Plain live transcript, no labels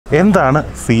എന്താണ്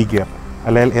C gear,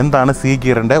 അല്ലെങ്കിൽ എന്താണ് സി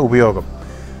ഗിയറിൻ്റെ ഉപയോഗം,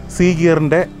 സി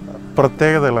ഗിയറിൻ്റെ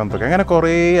പ്രത്യേകതകൾ എന്തൊക്കെ, അങ്ങനെ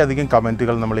കുറേ അധികം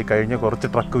കമൻറ്റുകൾ നമ്മൾ ഈ കഴിഞ്ഞ കുറച്ച്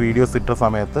ട്രക്ക് വീഡിയോസ് ഇട്ട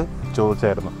സമയത്ത്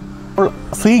ചോദിച്ചായിരുന്നു. അപ്പോൾ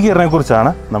സി ഗിയറിനെ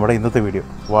കുറിച്ചാണ് നമ്മുടെ ഇന്നത്തെ വീഡിയോ.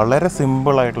 വളരെ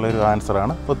സിമ്പിളായിട്ടുള്ളൊരു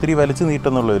ആൻസറാണ്, ഒത്തിരി വലിച്ചു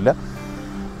നീട്ടുന്നുള്ളതില്ല.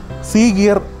 സി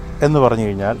ഗിയർ എന്ന് പറഞ്ഞു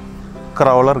കഴിഞ്ഞാൽ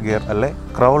ക്രൗളർ ഗിയർ അല്ലെ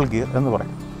ക്രൗൾ ഗിയർ എന്ന്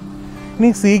പറയും.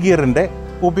 ഇനി സി ഗിയറിൻ്റെ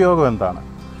ഉപയോഗം എന്താണ്?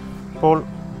 ഇപ്പോൾ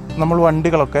നമ്മൾ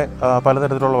വണ്ടികളൊക്കെ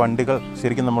പലതരത്തിലുള്ള വണ്ടികൾ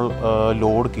ശരിക്കും നമ്മൾ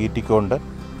ലോഡ് കയറ്റിക്കൊണ്ട്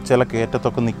ചില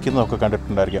കയറ്റത്തൊക്കെ നിൽക്കുന്നതൊക്കെ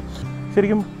കണ്ടിട്ടുണ്ടായിരിക്കാം.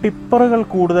 ശരിക്കും ടിപ്പറുകൾ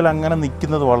കൂടുതൽ അങ്ങനെ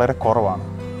നിൽക്കുന്നത് വളരെ കുറവാണ്.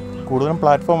 കൂടുതലും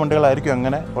പ്ലാറ്റ്ഫോം വണ്ടികളായിരിക്കും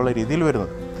അങ്ങനെ ഉള്ള രീതിയിൽ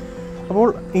വരുന്നത്. അപ്പോൾ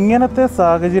ഇങ്ങനത്തെ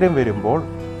സാഹചര്യം വരുമ്പോൾ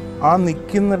ആ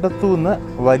നിൽക്കുന്നിടത്തു നിന്ന്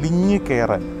വലിഞ്ഞു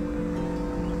കയറാൻ,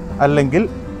 അല്ലെങ്കിൽ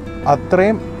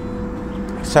അത്രയും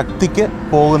ശക്തിക്ക്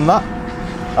പോകുന്ന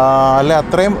അല്ലെ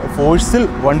അത്രയും ഫോഴ്സിൽ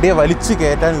വണ്ടിയെ വലിച്ചു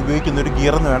കയറ്റാൻ ഉപയോഗിക്കുന്ന ഒരു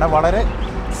ഗിയർ എന്ന് വേണം വളരെ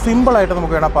സിമ്പിളായിട്ട്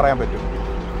നമുക്ക് വേണം പറയാൻ പറ്റും.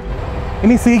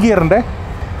 ഇനി സി ഗിയറിൻ്റെ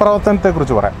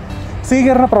പ്രവർത്തനത്തെക്കുറിച്ച് പറയാം. സി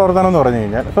ഗിയറിൻ്റെ പ്രവർത്തനം എന്ന് പറഞ്ഞു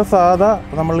കഴിഞ്ഞാൽ ഇപ്പോൾ സാധാ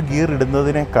നമ്മൾ ഗിയർ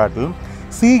ഇടുന്നതിനെക്കാട്ടിലും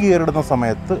സി ഗിയർ ഇടുന്ന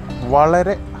സമയത്ത്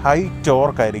വളരെ ഹൈ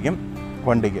ടോർക്കായിരിക്കും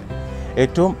വണ്ടിക്ക്.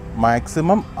 ഏറ്റവും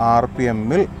മാക്സിമം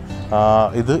RPM-ൽ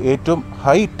ഇത് ഏറ്റവും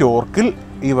ഹൈ ടോർക്കിൽ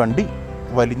ഈ വണ്ടി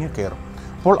വലിഞ്ഞു കയറും.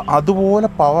 അപ്പോൾ അതുപോലെ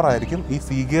പവറായിരിക്കും ഈ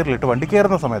സി ഗിയറിലിട്ട് വണ്ടി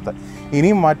കയറുന്ന സമയത്ത്.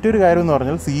 ഇനിയും മറ്റൊരു കാര്യം എന്ന്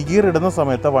പറഞ്ഞാൽ സി ഗിയർ ഇടുന്ന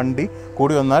സമയത്ത് വണ്ടി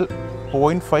കൂടി വന്നാൽ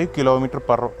 0.5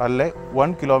 km/h അല്ലെ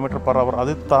 1 km/h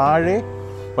അത് താഴെ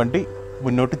വണ്ടി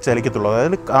മുന്നോട്ട് ചലിക്കത്തുള്ളൂ.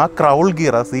 അതായത് ആ ക്രൗൾ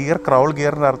ഗിയർ, ആ സി ഗിയർ ക്രൗൾ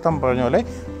ഗിയറിൻ്റെ അർത്ഥം പറഞ്ഞ പോലെ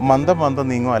മന്ദം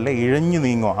നീങ്ങോ അല്ലെ ഇഴഞ്ഞു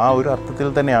നീങ്ങോ, ആ ഒരു അർത്ഥത്തിൽ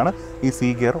തന്നെയാണ് ഈ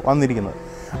സി ഗിയർ വന്നിരിക്കുന്നത്.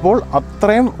 അപ്പോൾ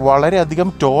അത്രയും വളരെയധികം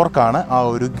ടോർക്കാണ് ആ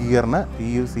ഒരു ഗിയറിന്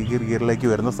ഈ സി ഗിയറിലേക്ക്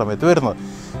വരുന്ന സമയത്ത് വരുന്നത്.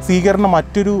 സി ഗിയറിന്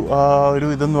മറ്റൊരു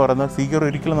ഇതെന്ന് പറയുന്നത്, സി ഗിയർ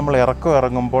ഒരിക്കലും നമ്മൾ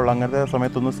ഇറങ്ങുമ്പോൾ അങ്ങനത്തെ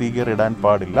സമയത്തൊന്നും സി ഗിയർ ഇടാൻ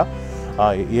പാടില്ല.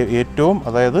 ഏറ്റവും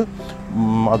അതായത്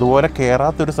അതുപോലെ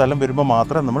കയറാത്തൊരു സ്ഥലം വരുമ്പോൾ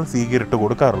മാത്രമേ നമ്മൾ സി ഗിയർ ഇട്ട്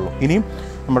കൊടുക്കാറുള്ളൂ. ഇനിയും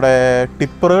നമ്മുടെ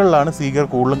ടിപ്പറുകളിലാണ് സി ഗിയർ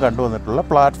കൂടുതലും കണ്ടുവന്നിട്ടുള്ളത്.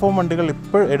 പ്ലാറ്റ്ഫോം വണ്ടികൾ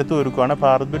ഇപ്പോൾ എടുത്തു വരുക്കുകയാണ്.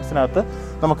 ഭാരത് ബിറ്റ്സിനകത്ത്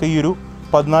നമുക്ക് ഈ ഒരു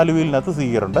 14 വീലിനകത്ത് സി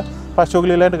ഗിയർ ഉണ്ട്. അപ്പോൾ അശോക്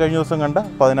ലീലാൻഡ് കഴിഞ്ഞ ദിവസം കണ്ട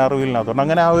 16 വീലിനകത്തുണ്ട്.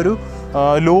 അങ്ങനെ ആ ഒരു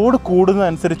ലോഡ്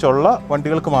കൂടുന്നതനുസരിച്ചുള്ള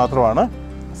വണ്ടികൾക്ക് മാത്രമാണ്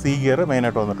സി ഗിയർ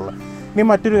മെയിനായിട്ട് വന്നിട്ടുള്ളത്. ഇനി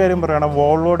മറ്റൊരു കാര്യം പറയുകയാണെങ്കിൽ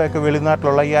വോൾവോയുടെയൊക്കെ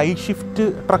വെളിനാട്ടിലുള്ള ഈ ഐ-ഷിഫ്റ്റ്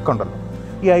ട്രക്ക് ഉണ്ടല്ലോ,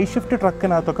 ഈ ഐ-ഷിഫ്റ്റ്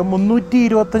ട്രക്കിനകത്തൊക്കെ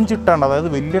 325 ടൺ, അതായത്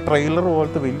വലിയ ട്രെയിലർ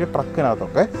പോലത്തെ വലിയ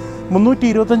ട്രക്കിനകത്തൊക്കെ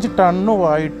 325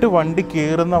 ടണ്ണുമായിട്ട് വണ്ടി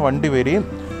കയറുന്ന വണ്ടി വരെയും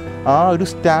ആ ഒരു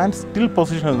സ്റ്റാൻഡ് സ്റ്റിൽ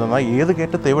പൊസിഷനിൽ നിന്നാൽ ഏത്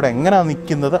കയറ്റത്ത് എവിടെ എങ്ങനെയാണ്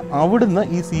നിൽക്കുന്നത് അവിടുന്ന്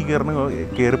ഈ സി ഗിയറിന്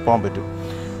കയറിപ്പോകാൻ പറ്റും.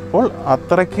 അപ്പോൾ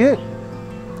അത്രയ്ക്ക്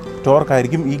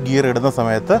ടോർക്കായിരിക്കും ഈ ഗിയർ ഇടുന്ന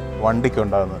സമയത്ത് വണ്ടിക്ക്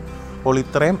ഉണ്ടാകുന്നത്. അപ്പോൾ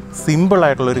ഇത്രയും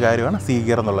സിമ്പിളായിട്ടുള്ളൊരു കാര്യമാണ് സി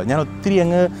ഗിയർ എന്നുള്ളത്. ഞാൻ ഒത്തിരി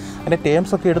അതിൻ്റെ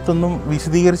ടേംസൊക്കെ എടുത്തൊന്നും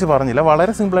വിശദീകരിച്ച് പറഞ്ഞില്ല,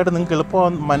 വളരെ സിമ്പിളായിട്ട് നിങ്ങൾക്ക്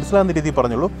എളുപ്പം മനസ്സിലാകുന്ന രീതിയിൽ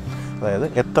പറഞ്ഞുള്ളൂ. അതായത്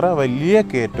എത്ര വലിയ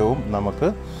കയറ്റവും നമുക്ക്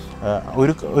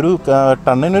ഒരു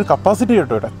ടണ്ണിനൊരു കപ്പാസിറ്റി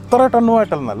കിട്ടും. എത്ര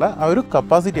ടണ്ണുമായിട്ടെന്നല്ല, ആ ഒരു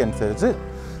കപ്പാസിറ്റി അനുസരിച്ച്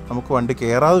നമുക്ക് വണ്ടി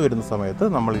കയറാതെ വരുന്ന സമയത്ത്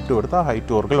നമ്മൾ ഇട്ട് കൊടുത്ത ഹൈ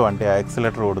ടോർക്കിൽ വണ്ടി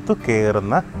ആക്സിലേറ്റർ കൊടുത്ത്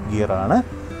കയറുന്ന ഗിയറാണ്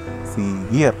സി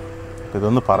ഗിയർ. അപ്പോൾ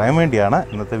ഇതൊന്ന് പറയാൻ വേണ്ടിയാണ്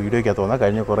ഇന്നത്തെ വീഡിയോയ്ക്കകത്ത് തോന്നുന്നത്.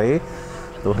 കഴിഞ്ഞ കുറേ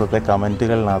ദിവസത്തെ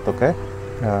കമൻറ്റുകളിനകത്തൊക്കെ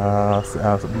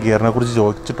ഗിയറിനെ കുറിച്ച്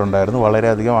ചോദിച്ചിട്ടുണ്ടായിരുന്നു.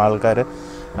 വളരെയധികം ആൾക്കാർ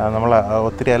നമ്മൾ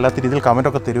ഒത്തിരി അല്ലാത്ത രീതിയിൽ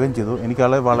കമൻറ്റൊക്കെ തരുകയും ചെയ്തു.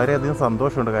 എനിക്ക് വളരെയധികം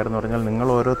സന്തോഷമുണ്ട്. കാര്യം എന്ന് പറഞ്ഞാൽ നിങ്ങൾ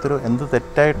ഓരോരുത്തരും എന്ത്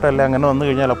തെറ്റായിട്ടല്ല അങ്ങനെ വന്നു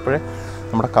കഴിഞ്ഞാൽ അപ്പോഴേ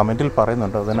നമ്മുടെ കമൻറ്റിൽ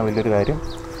പറയുന്നുണ്ട്. അത് തന്നെ വലിയൊരു കാര്യം.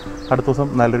 അടുത്ത ദിവസം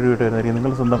നല്ലൊരു വീഡിയോ വരുന്നതായിരിക്കും.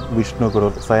 നിങ്ങൾ സ്വന്തം വിഷ്ണു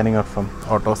കുറവ്, signing out from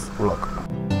autos vlog.